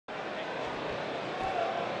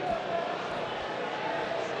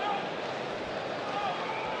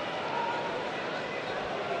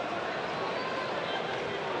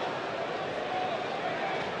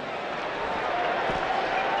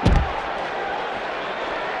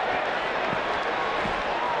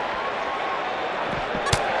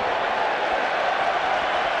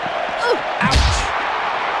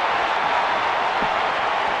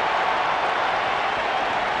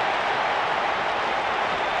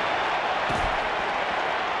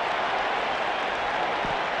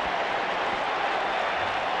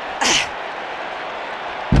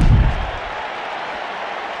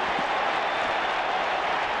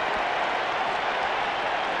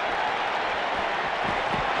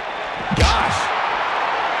gosh.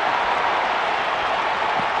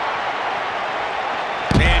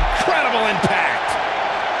 Incredible impact.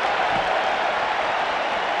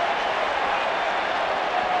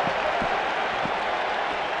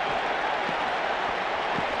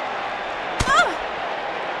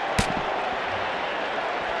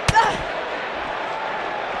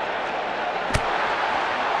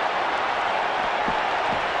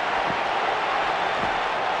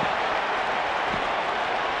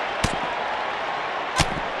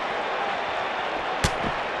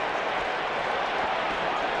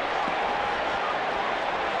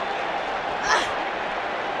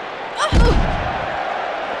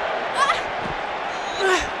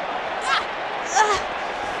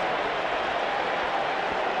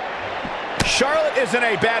 Charlotte is in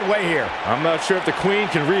a bad way here. I'm not sure if the Queen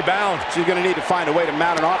can rebound. She's going to need to find a way to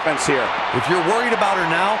mount an offense here. If you're worried about her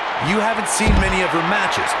now, you haven't seen many of her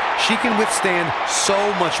matches. She can withstand so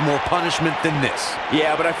much more punishment than this.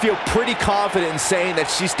 Yeah, but I feel pretty confident in saying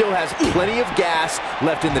that she still has plenty of gas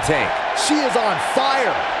left in the tank. She is on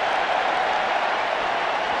fire.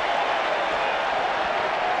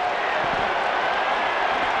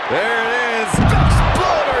 There it is.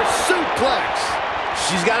 Exploder suplex.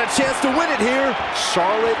 She's got a chance to win it here.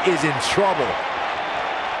 Charlotte is in trouble.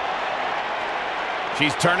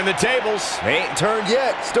 She's turning the tables. They ain't turned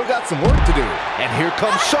yet. Still got some work to do. And here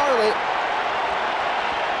comes Charlotte.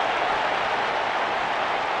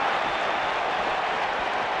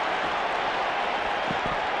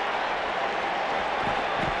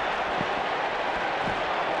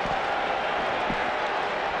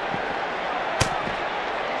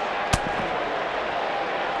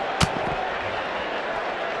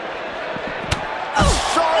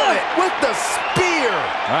 With the spear.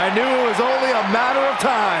 I knew it was only a matter of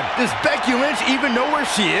time. Does Becky Lynch even know where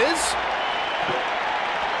she is?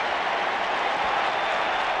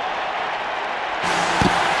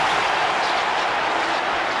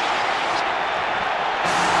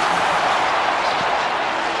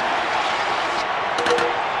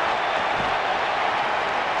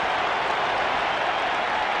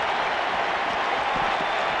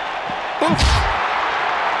 Oof.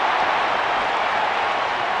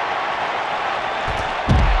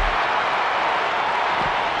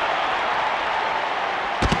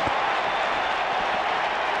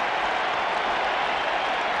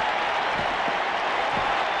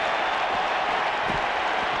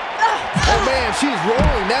 Oh, man, she's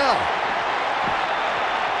rolling now.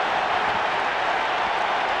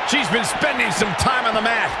 She's been spending some time on the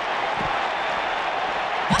mat.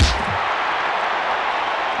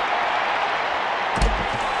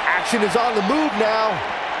 Action is on the move now.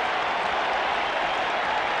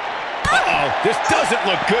 Uh-oh, this doesn't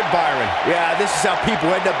look good, Byron. Yeah, this is how people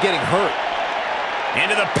end up getting hurt.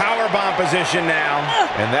 Into the powerbomb position now.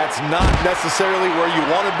 And that's not necessarily where you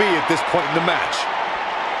want to be at this point in the match.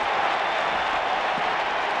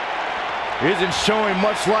 Isn't showing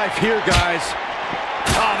much life here, guys.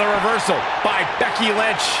 Oh, the reversal by Becky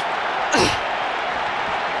Lynch.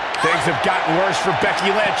 Things have gotten worse for Becky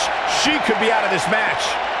Lynch. She could be out of this match.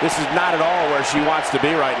 This is not at all where she wants to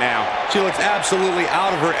be right now. She looks absolutely out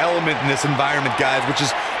of her element in this environment, guys, which is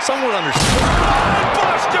somewhat understandable.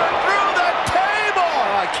 Buster through the table!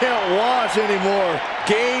 I can't watch anymore.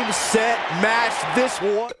 Game, set, match, this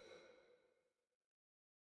one.